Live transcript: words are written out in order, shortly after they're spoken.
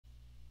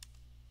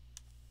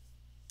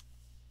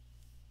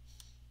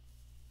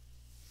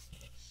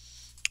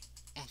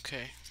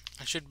Okay.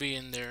 I should be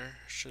in there.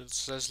 It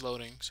says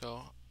loading,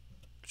 so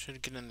I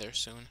should get in there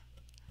soon.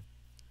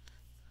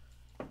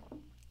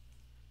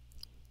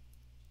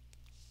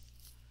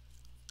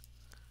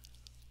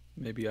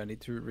 Maybe I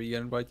need to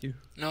re-invite you.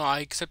 No,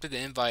 I accepted the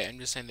invite. I'm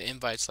just saying the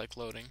invite's like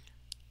loading.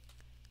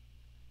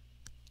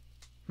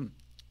 Hmm.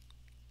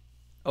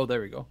 Oh,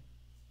 there we go.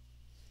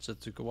 So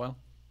it took a while.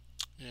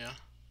 Yeah.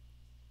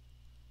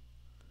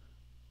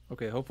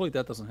 Okay, hopefully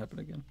that doesn't happen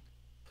again.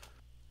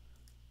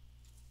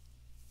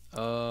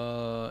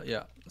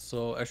 Yeah.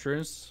 So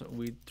assurance,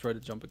 we try to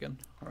jump again.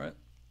 All right,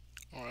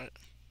 Alright.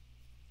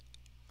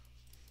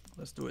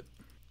 let's do it.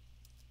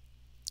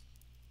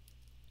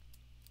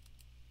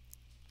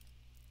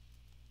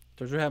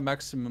 Try to have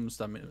maximum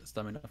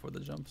stamina for the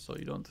jump, so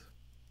you don't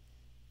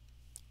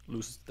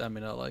lose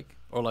stamina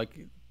or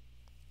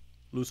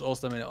lose all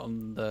stamina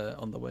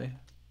on the way.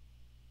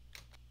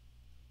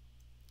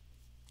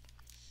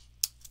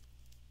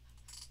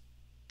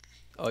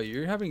 Oh,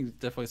 you're having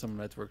definitely some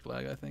network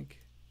lag, I think.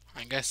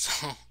 I guess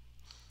so.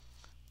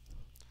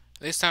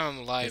 This time I'm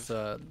Cause alive.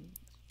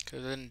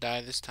 Because I didn't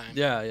die this time.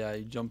 yeah,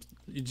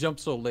 you jumped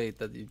so late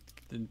that you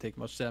didn't take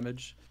much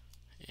damage.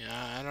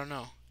 Yeah, I don't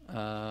know.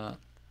 Uh,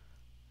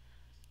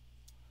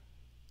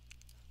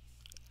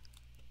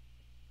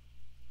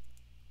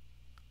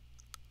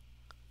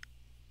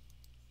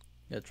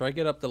 yeah, try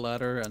get up the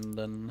ladder and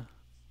then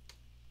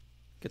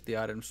get the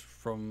items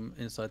from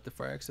inside the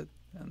fire exit,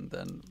 and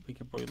then we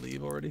can probably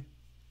leave already.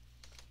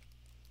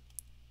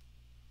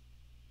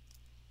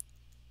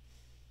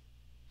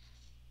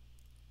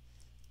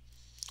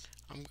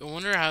 I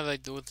wonder how they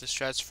do with the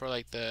strats for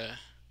like the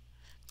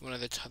one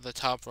of the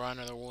top run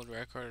or the world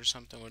record or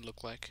something would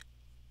look like.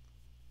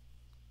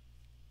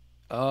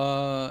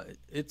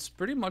 It's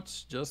pretty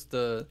much just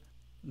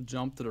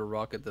jump to the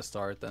rock at the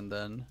start and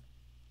then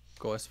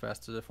go as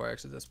fast to the fire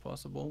exit as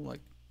possible.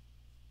 Like,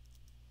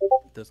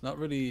 there's not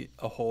really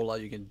a whole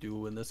lot you can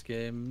do in this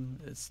game.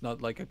 It's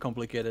not like a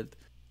complicated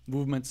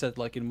movement set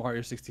like in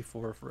Mario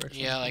 64, for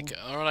Yeah, example.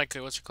 or like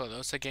what's it called?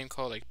 What's that game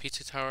called? Like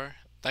Pizza Tower.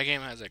 That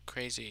game has a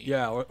crazy.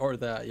 Yeah, or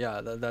that.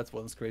 Yeah, that's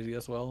one's crazy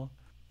as well.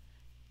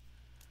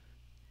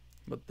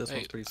 But this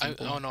one's Wait, pretty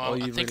simple. oh no, All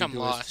I you think really I'm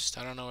do is lost.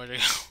 I don't know where to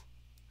go.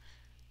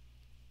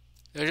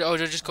 Oh,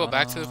 did I just go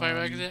back to the fire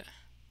um exit?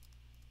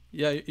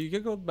 yeah, you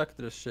can go back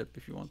to the ship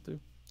if you want to.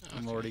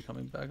 I'm Okay. already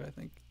coming back, I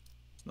think.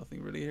 There's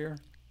nothing really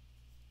here.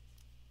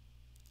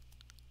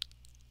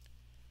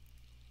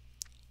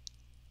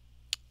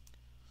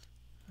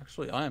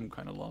 Actually, I am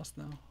kind of lost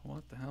now.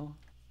 What the hell?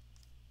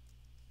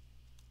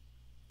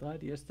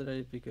 Died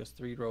yesterday because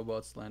 3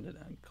 robots landed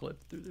and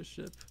clipped through the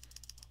ship.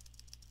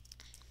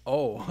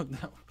 Oh,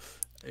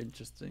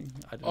 interesting.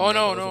 I didn't Oh know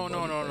that no was a no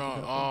no bug no that could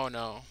no! happen. Oh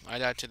no! I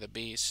died to the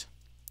bees.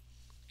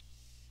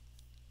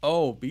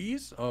 Oh,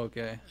 bees? Oh,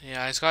 okay.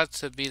 Yeah, I just got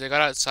to bees. I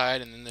got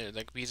outside and then the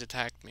like bees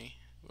attacked me.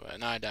 But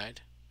now I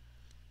died.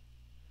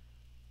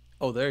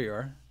 Oh, there you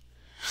are.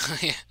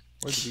 Yeah.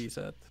 Where the bees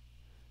at?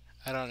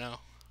 I don't know.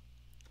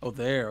 Oh,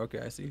 there. Okay,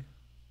 I see.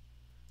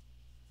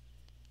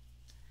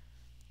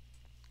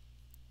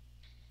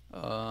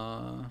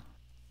 Uh,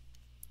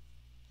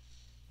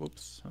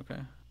 whoops.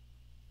 Okay.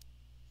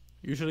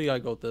 Usually I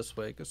go this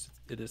way because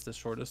it is the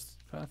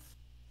shortest path.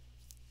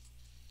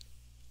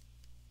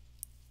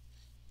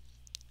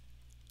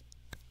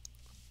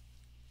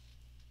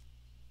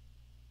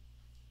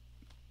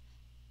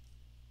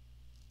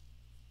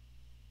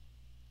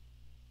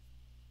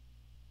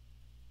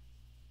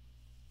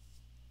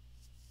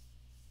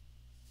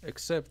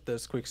 Except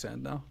there's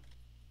quicksand now.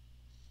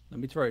 Let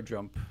me try a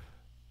jump.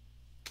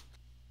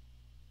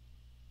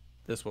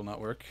 This will not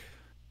work.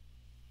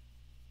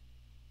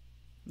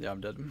 Yeah,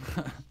 I'm dead.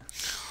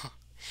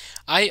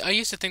 I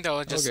used to think that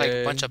was just like a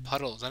Okay. bunch of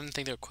puddles. I didn't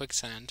think they were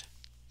quicksand.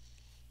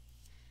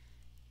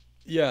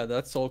 Yeah,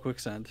 that's all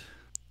quicksand.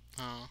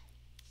 Oh.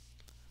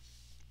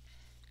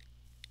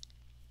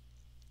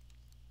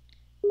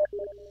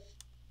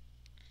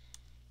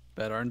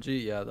 Bad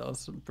RNG. Yeah, that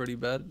was pretty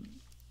bad.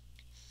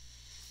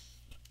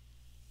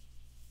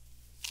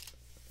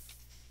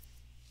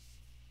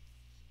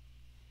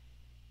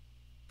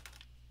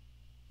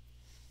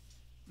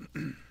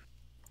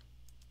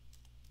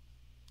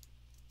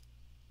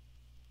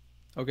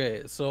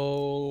 Okay,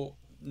 so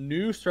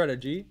new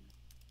strategy.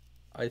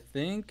 I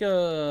think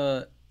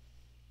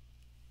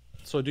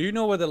so do you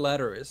know where the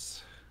ladder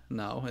is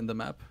now in the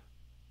map?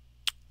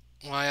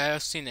 Well,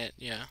 I've seen it.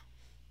 Yeah,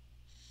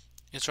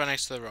 it's right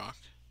next to the rock.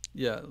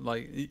 Yeah,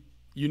 like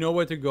you know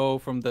where to go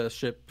from the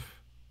ship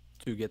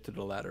to get to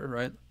the ladder,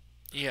 right?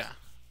 Yeah.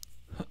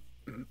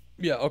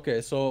 Yeah,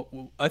 okay.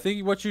 So I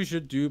think what you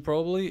should do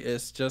probably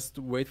is just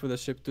wait for the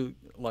ship to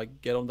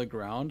like get on the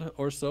ground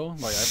or so,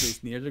 like at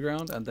least near the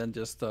ground, and then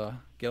just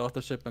get off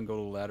the ship and go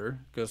to the ladder.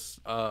 Because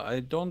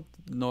I don't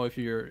know if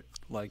you're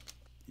like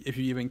if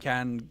you even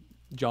can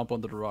jump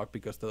onto the rock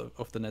because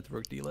of the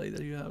network delay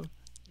that you have.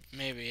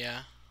 Maybe.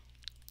 Yeah.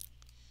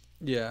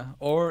 Yeah,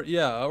 or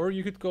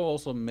you could go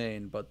also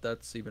main, but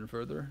that's even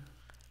further.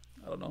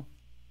 I don't know.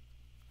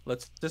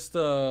 Let's just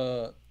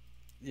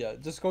Yeah,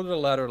 just go to the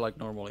ladder like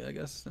normally, I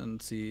guess,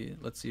 and see.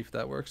 Let's see if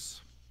that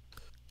works.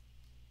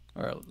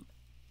 All right,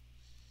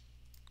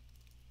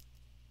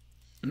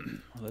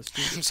 let's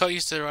do I'm this. so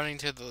used to running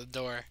to the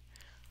door.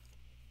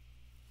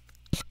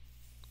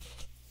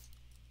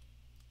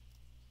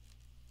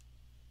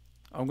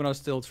 I'm gonna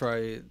still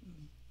try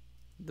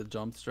the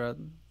jump strat.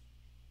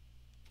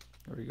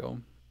 There we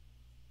go.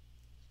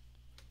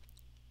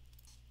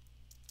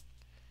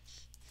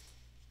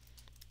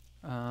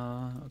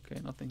 Okay,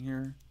 nothing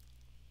here.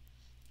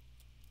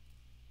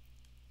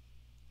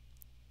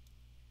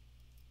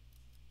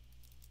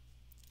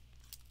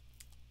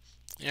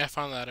 Yeah, I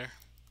found a ladder.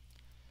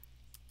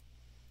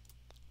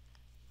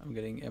 I'm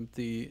getting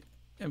empty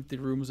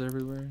rooms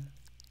everywhere.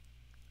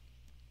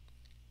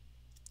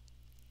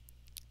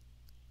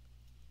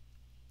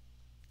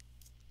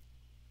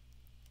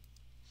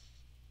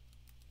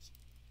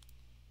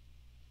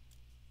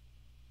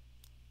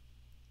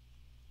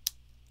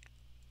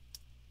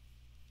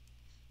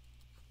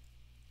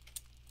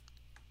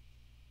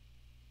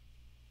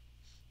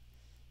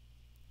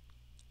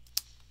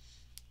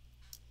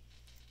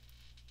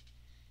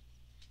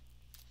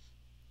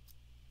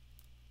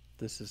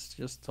 This is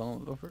just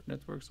tunnel over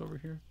networks over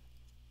here.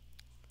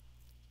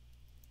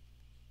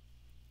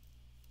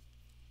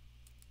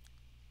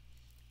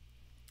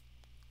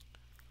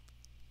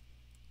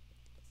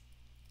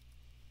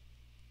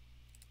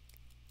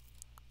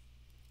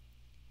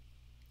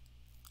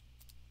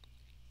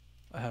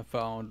 I have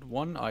found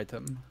one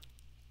item.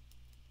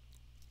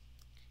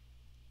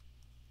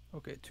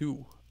 Okay,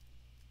 two.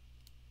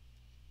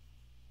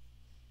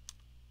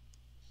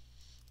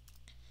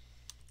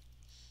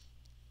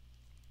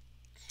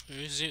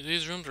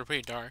 These rooms are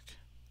pretty dark.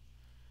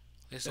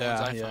 At least the ones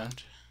Yeah, I yeah.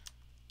 found.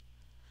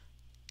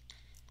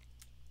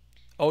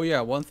 Oh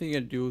yeah, one thing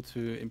you do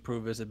to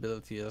improve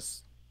visibility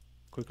is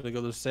quickly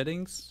go to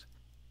settings,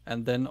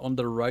 and then on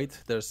the right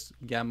there's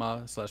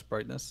gamma slash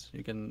brightness.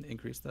 You can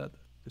increase that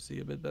to see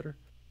a bit better.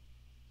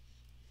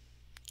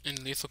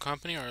 In Lethal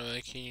Company or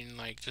like in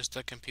like just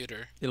the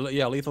computer?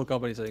 Yeah, lethal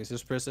company settings.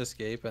 Just press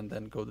escape and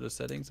then go to the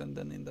settings, and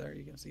then in there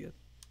you can see it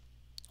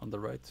on the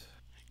right.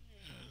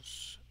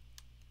 Yes.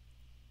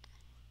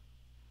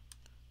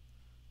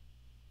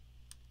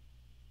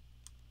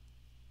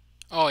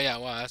 Oh yeah,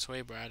 wow, that's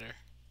way brighter.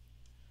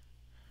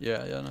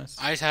 Yeah, yeah, nice.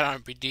 I just had it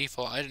on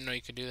default. I didn't know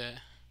you could do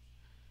that.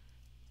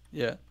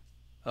 Yeah.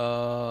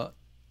 Uh,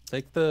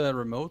 take the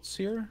remotes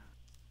here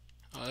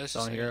Oh, this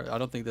is down second. here. I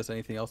don't think there's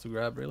anything else to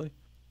grab really.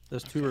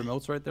 There's two Okay.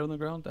 remotes right there on the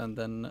ground, and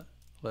then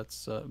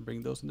let's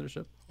bring those into the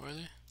ship. Where are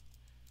they?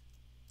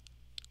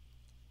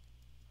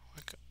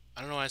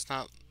 I don't know why it's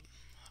not.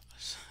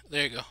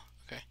 There you go.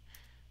 Okay.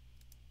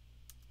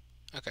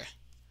 Okay.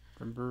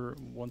 Remember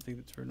one thing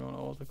to turn on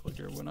auto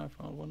clicker when I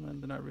found one,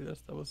 and then I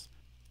realized I was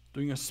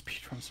doing a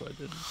speed run, so I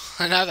didn't.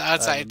 Now the I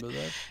outside. remember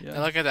that. I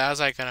Yeah. look at the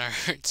outside kind of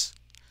hurts.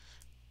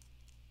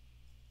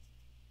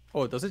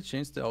 Oh, does it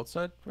change the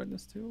outside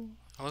brightness too?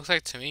 It looks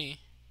like to me.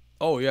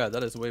 Oh yeah,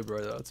 that is way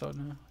brighter outside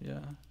now.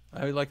 Yeah, I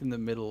have it like in the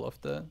middle of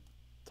the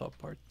top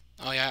part.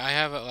 Oh yeah, I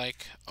have it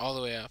like all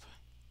the way up.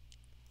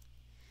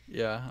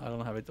 Yeah, I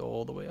don't have it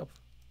all the way up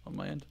on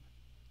my end.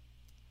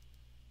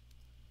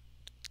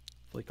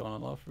 Flick on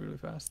and off really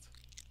fast.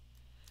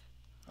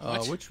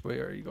 What? Which way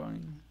are you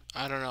going?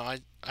 I don't know. I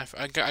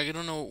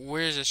don't know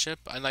where's the ship.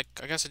 I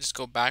guess I just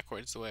go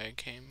backwards the way I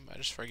came. I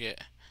just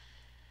forget.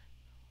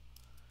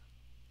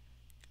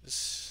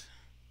 This,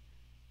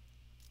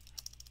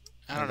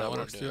 I And don't know that what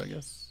I'm works too, I doing.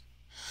 guess.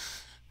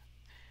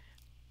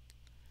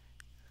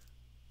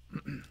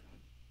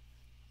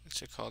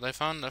 What's it called? I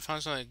found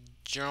some like,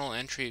 journal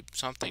entry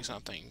something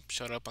something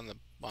showed up on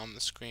the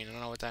screen. I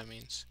don't know what that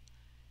means.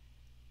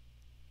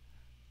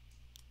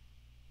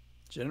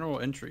 General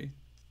entry.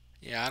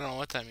 Yeah, I don't know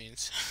what that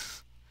means.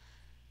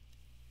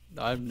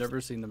 I've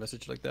never seen a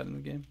message like that in the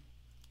game.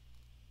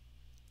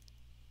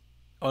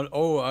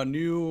 Oh, a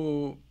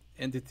new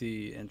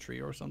entity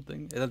entry or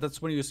something.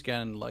 That's when you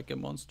scan like a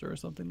monster or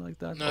something like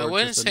that, No, it or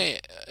wouldn't just a say.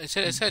 It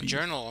said beast.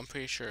 journal. I'm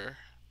pretty sure.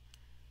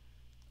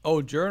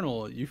 Oh,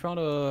 journal. You found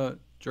a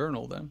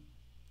journal then.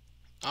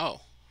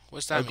 Oh,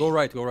 what's that Go mean?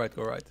 right, go right,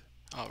 go right.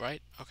 Oh,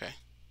 right. Okay.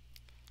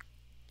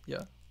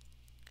 Yeah,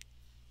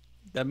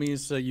 that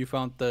means you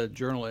found the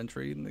journal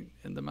entry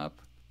in the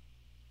map.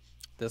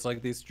 There's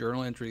like these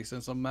journal entries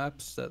in some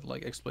maps that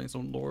like explain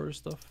some lore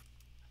stuff.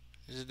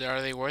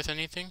 Are they worth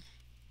anything?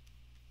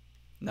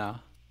 Nah,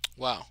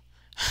 Wow.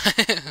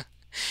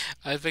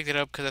 I picked it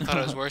up because I thought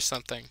it was worth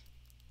something.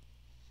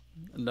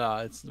 nah,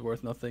 it's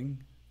worth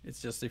nothing.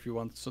 It's just if you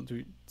want some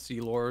to see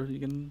lore, you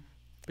can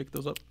pick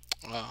those up.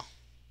 Wow.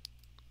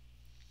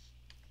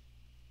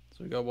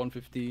 So we got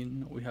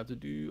 115. We have to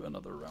do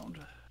another round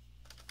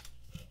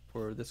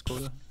for this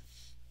quota.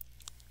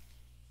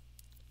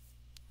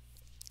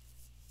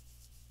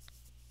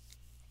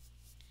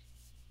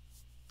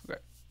 Okay,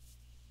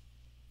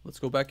 let's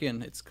go back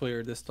in. It's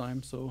clear this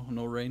time, so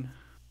no rain.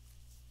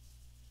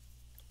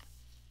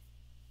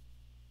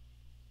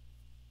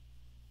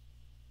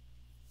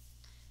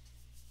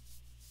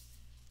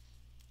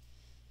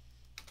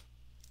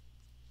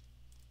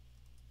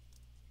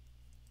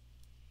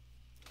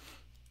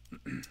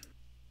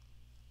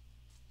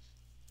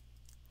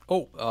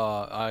 Oh,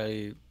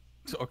 I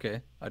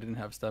okay. I didn't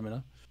have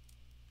stamina.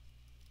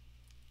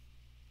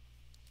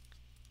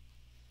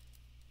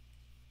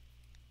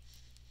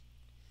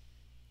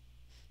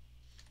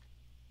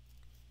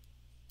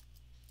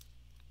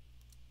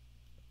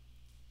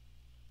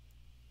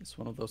 It's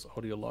one of those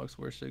audio logs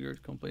where Sugar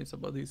complains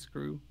about his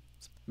screw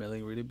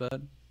smelling really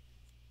bad.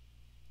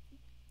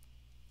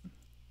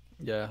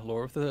 Yeah,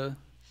 lore of the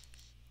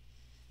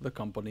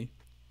company.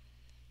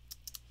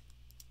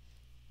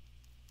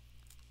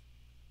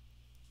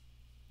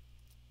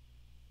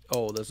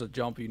 Oh, there's a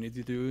jump you need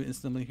to do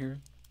instantly here.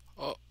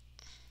 Oh,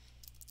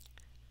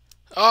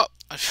 oh!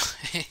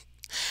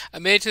 I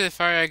made it to the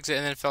fire exit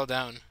and then fell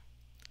down.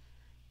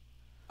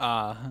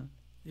 Ah,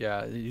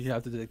 yeah, you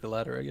have to take the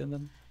ladder again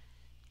then.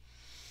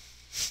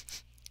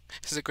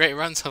 It's a great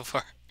run so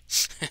far.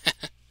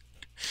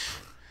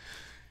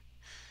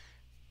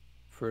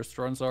 First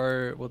runs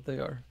are what they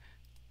are.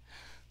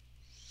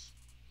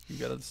 You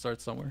gotta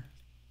start somewhere.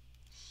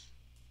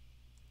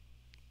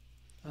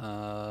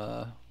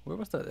 Where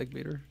was that egg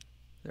beater?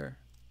 There.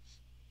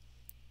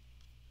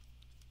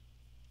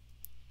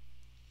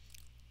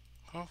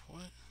 Oh,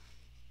 what?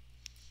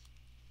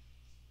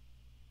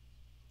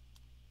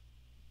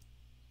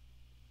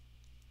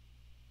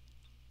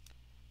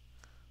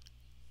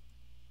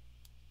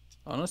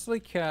 Honestly,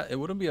 cat, it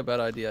wouldn't be a bad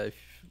idea if,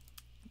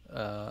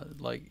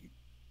 like,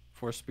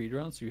 for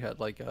speedruns, you had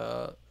like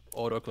a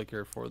auto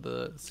clicker for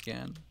the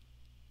scan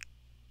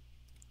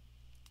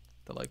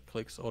that like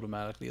clicks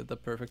automatically at the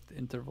perfect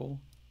interval.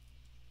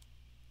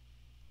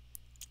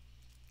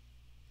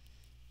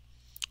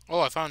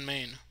 Oh, I found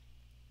main.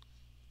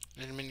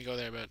 I didn't mean to go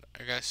there, but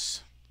I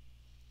guess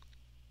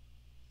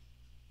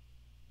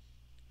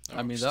that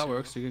I mean, works that too.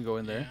 works. You can go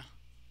in there. Yeah.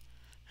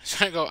 I was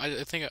trying to go.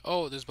 I think.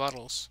 Oh, there's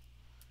bottles.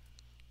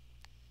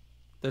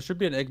 There should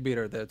be an egg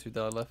beater there too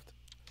that I left.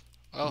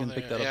 You Oh, can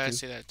pick there. that up Yeah, I too.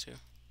 see that too.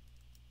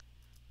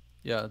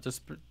 Yeah,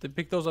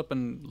 pick those up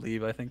and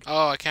leave, I think.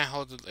 Oh, I can't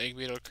hold the egg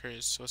beetle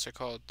because what's it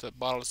called? The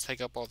bottles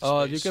take up all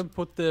the You space. can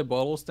put the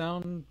bottles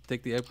down,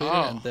 take the egg beater,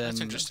 and Oh, that's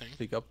then interesting.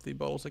 pick up the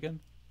bottles again.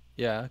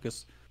 Yeah,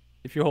 because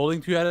if you're holding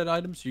two added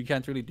items, you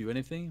can't really do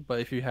anything. But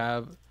if you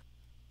have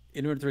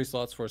inventory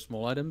slots for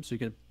small items, you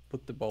can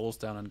put the bottles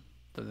down and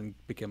then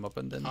pick them up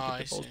and Oh, then pick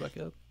I the see. bottles back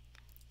up.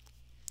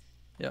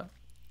 Yeah.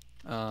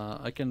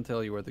 I can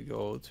tell you where to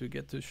go to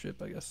get to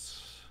ship, I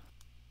guess.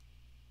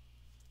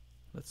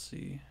 Let's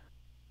see.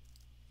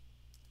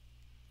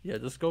 Yeah,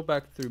 just go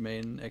back through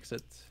main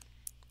exit.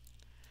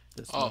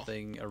 There's Oh,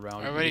 nothing I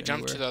around already you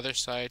jumped to anywhere. the other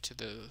side to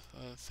the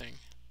thing.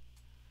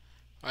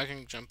 I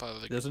can jump out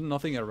of the. There's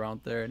nothing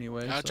around there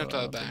anyway, I'll so jump I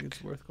out the don't think back.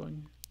 it's worth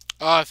going.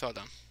 Oh, I fell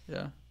down.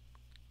 Yeah.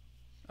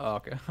 Oh,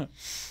 okay.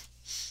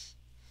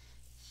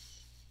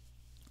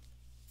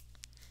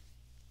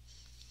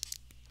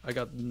 I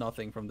got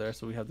nothing from there,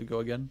 so we have to go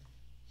again.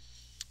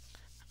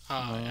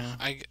 Oh yeah,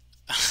 Uh, I.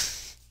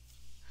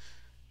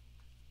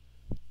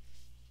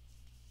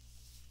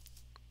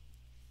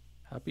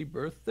 Happy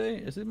birthday?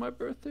 Is it my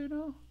birthday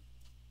now?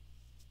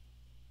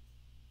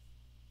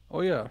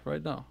 Oh yeah,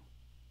 right now.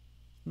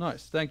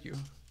 Nice, thank you.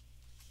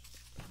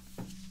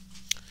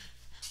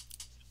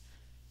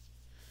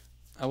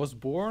 I was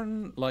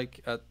born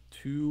like at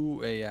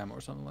 2 a.m.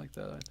 or something like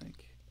that, I think.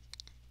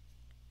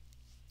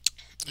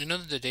 You know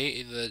the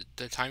date,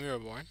 the time you were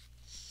born?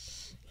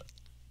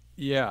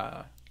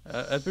 Yeah,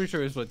 I'm pretty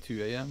sure it's like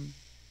 2 a.m.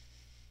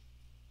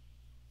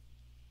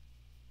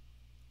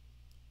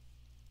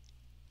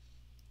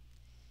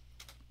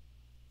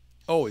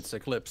 Oh, it's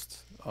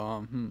eclipsed.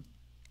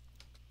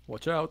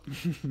 Watch out.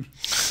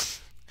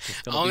 There's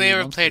I gonna only be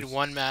ever played monsters.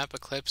 one map,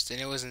 Eclipsed, and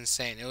it was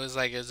insane. It was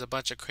a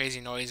bunch of crazy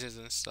noises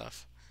and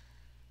stuff.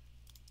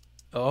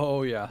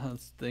 Oh yeah,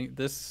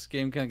 this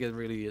game can get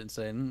really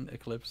insane.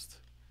 Eclipsed.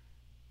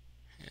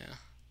 Yeah.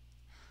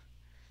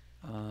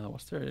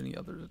 Was there any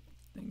other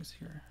things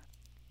here?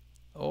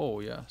 Oh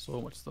yeah,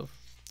 so much stuff.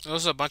 There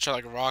was a bunch of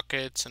like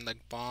rockets and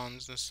like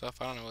bombs and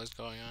stuff. I don't know what's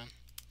going on.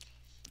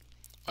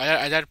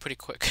 I died pretty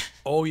quick.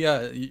 Oh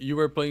yeah, you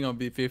were playing on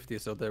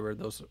B50, so there were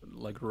those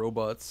like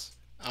robots.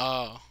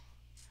 Oh,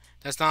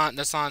 that's not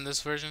in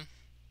this version.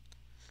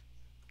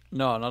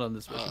 No, not on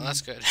this Oh,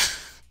 that's version. good.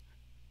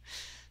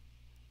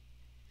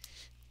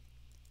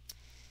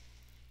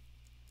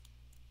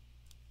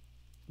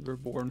 You were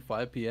born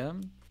 5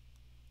 p.m.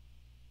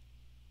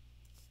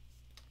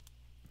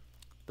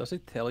 Does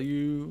it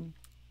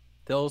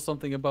tell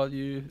something about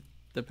you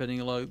depending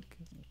like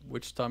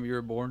which time you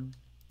were born?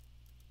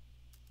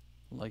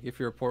 Like if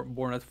you're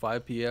born at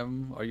 5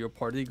 p.m., are you a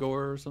party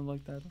goer or something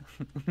like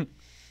that?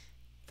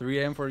 3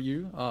 a.m. for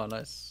you? Oh,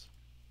 nice.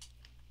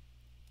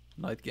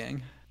 Night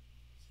gang.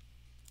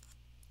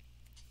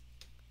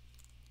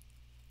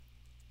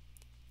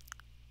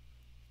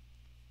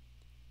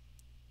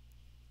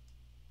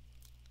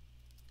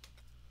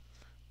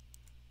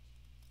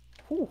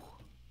 Whew.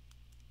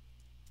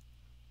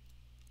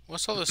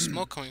 What's all the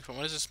smoke coming from?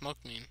 What does the smoke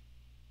mean?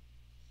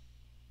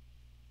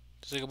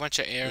 There's like a bunch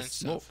of air The and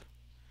stuff. smoke.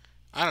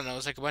 I don't know.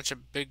 It's like a bunch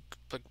of big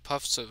like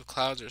puffs of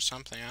clouds or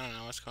something. I don't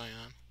know what's going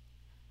on.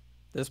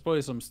 There's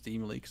probably some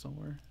steam leak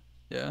somewhere.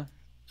 Yeah.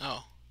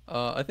 Oh,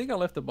 I think I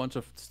left a bunch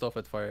of stuff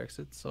at fire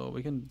exit, so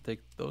we can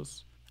take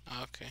those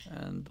okay.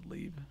 and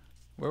leave.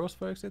 Where was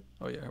fire exit?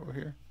 Oh yeah, we're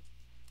here.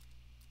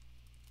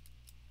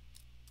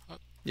 Oh,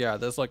 Yeah,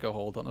 there's like a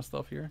whole ton of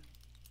stuff here.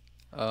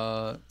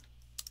 Uh,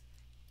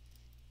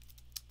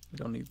 we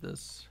don't need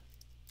this.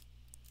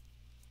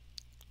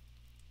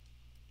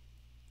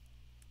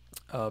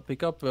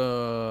 Pick up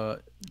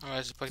I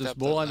just the picked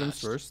up the small items last.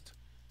 first.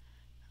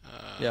 Uh,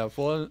 Yeah,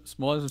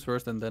 small items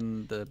first, and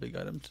then the big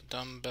items.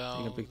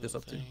 You can dumbbell, pick this the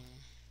up too. thing.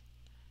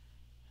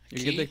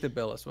 You can Key? take the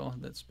bell as well.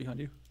 That's behind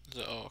you.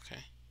 Oh,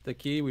 okay. The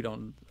key we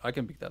don't. I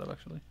can pick that up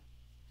actually.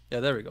 Yeah,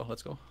 there we go.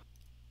 Let's go.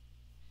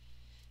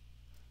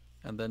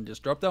 And then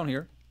just drop down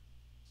here.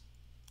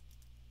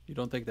 You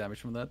don't take damage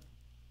from that.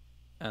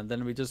 And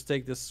then we just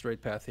take this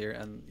straight path here,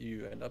 and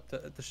you end up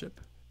at the ship.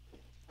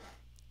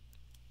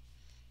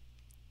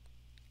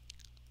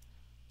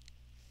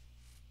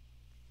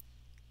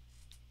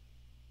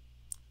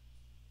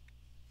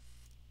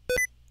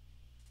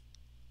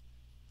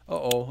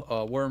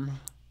 Uh-oh, worm.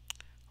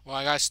 Well,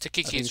 I got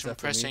sticky I think keys it's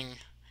after me.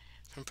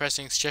 from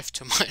pressing shift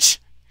too much.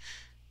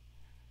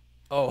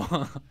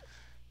 Oh,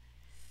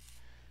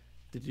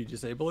 did you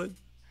disable it?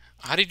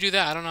 How do you do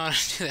that? I don't know how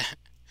to do that.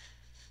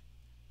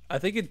 I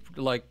think it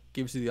like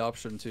gives you the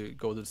option to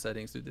go to the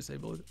settings to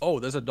disable it. Oh,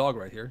 there's a dog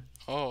right here.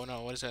 Oh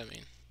no, what does that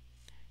mean?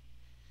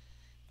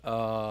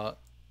 Uh,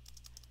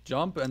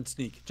 jump and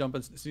sneak. Jump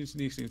and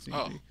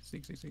Oh,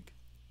 sneak,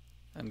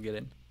 and get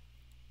in.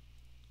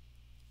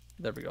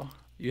 There we go.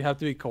 You have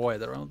to be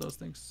quiet around those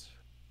things.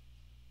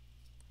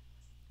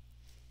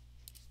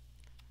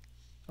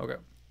 Okay.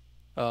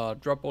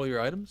 Drop all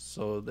your items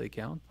so they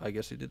count. I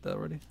guess you did that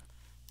already.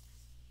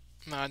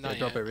 no, Yeah, not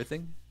drop yet.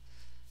 everything.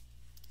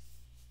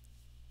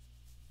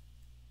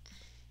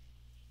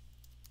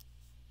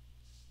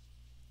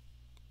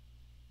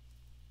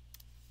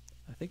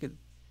 I think it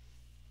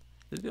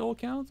did it all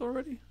count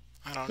already?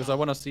 I don't Because I know.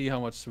 want to see how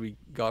much we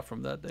got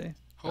from that day.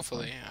 That's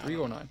fine. Hopefully, I don't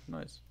know. 309.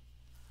 Nice.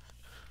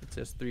 It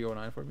says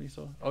 309 for me,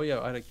 so oh yeah,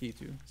 I had a key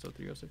too, so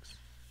 306.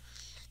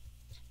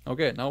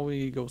 Okay, now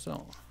we go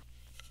sell.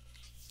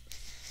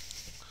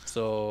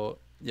 So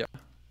yeah,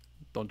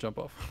 don't jump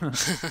off.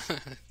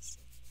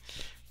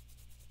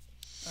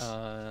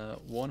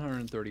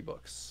 130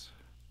 bucks.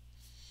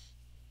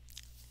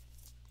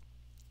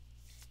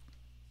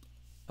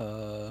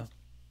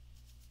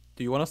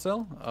 Do you want to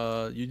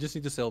sell? You just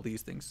need to sell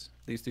these things,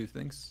 these two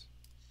things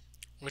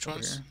Which over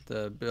ones? here,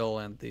 the bill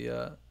and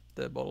the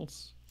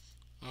bottles.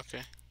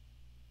 Okay.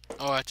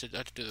 Oh, I have to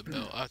do the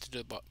bill. I have to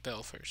do the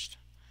bill first.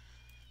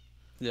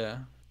 Yeah.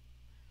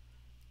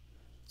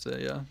 So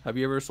yeah, have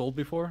you ever sold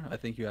before? I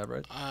think you have,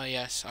 right?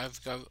 Yes,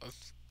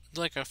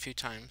 like a few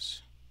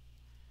times.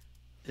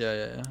 Yeah.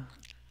 Yeah.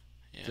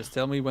 Just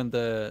tell me when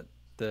the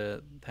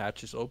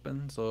hatch is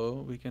open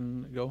so we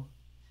can go.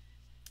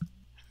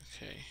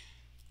 Okay.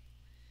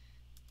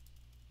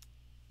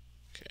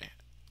 Okay.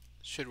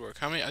 Should work.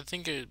 How many? I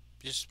think it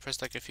just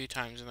pressed like a few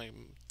times and like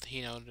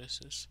he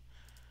notices.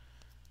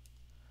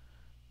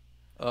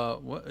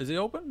 What is it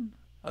open?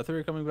 I thought you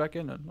were coming back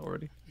in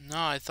already. No,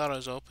 I thought it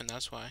was open.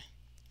 That's why.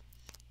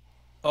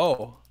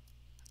 Oh,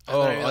 I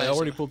thought I I realized.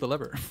 already pulled the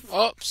lever.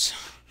 Oops.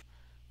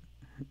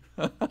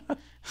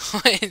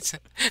 Wait.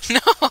 No.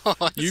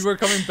 You were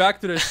coming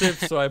back to the ship,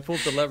 so I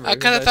pulled the lever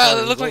because Because I I thought thought it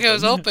it was looked like it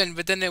was open. open,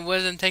 but then it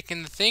wasn't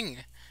taking the thing.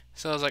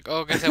 So I was like,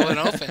 oh, I guess it wasn't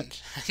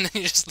opened. And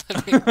then you just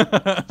let me.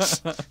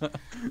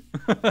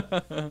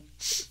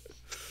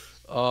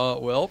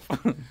 Well,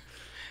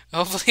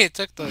 Hopefully it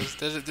took those.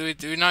 Do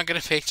we not get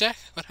a paycheck?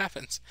 What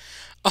happens?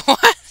 Oh,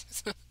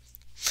 what?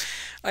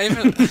 I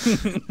even.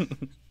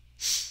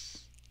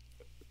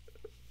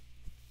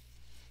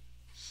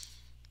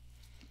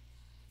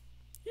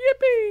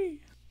 yippee!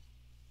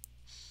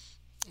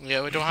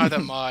 Yeah, we don't have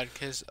that mod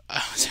because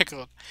I was like,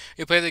 look,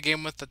 we play the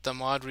game with the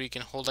mod where you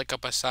can hold like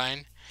up a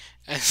sign,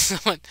 and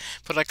someone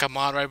put like a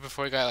mod right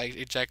before he got like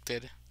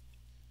ejected.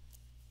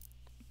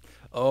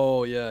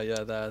 Oh yeah,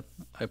 that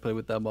I play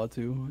with that mod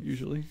too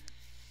usually.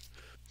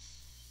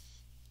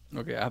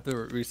 Okay, I have to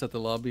reset the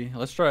lobby.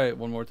 Let's try it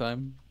one more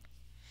time.